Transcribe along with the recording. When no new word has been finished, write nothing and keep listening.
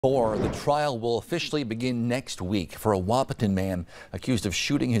The trial will officially begin next week for a Wahpeton man accused of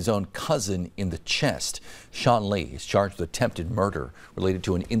shooting his own cousin in the chest. Shawn is charged with attempted murder related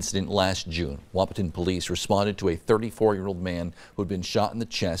to an incident last June. Wahpeton police responded to a 34-year-old man who had been shot in the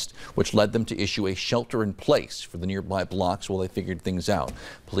chest, which led them to issue a shelter-in-place for the nearby blocks while they figured things out.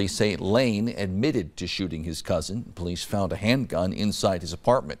 Police say Lane admitted to shooting his cousin. Police found a handgun inside his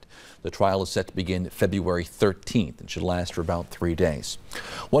apartment. The trial is set to begin February 13th and should last for about 3 days.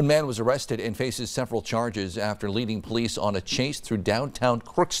 One man was arrested and faces several charges after leading police on a chase through downtown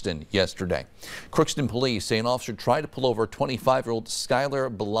Crookston yesterday. Crookston police say an officer tried to pull over 25-year-old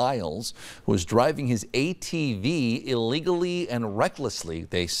Skylar Belials, who was driving his ATV illegally and recklessly,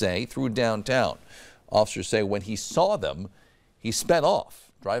 they say, through downtown. Officers say when he saw them, he sped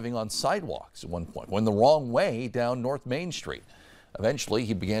off, driving on sidewalks at one point, went the wrong way down North Main Street. Eventually,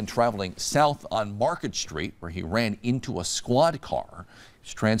 he began traveling south on Market Street, where he ran into a squad car. He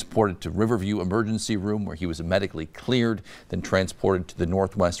was transported to Riverview Emergency Room, where he was medically cleared, then transported to the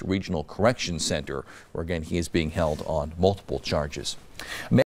Northwest Regional Correction Center, where again he is being held on multiple charges.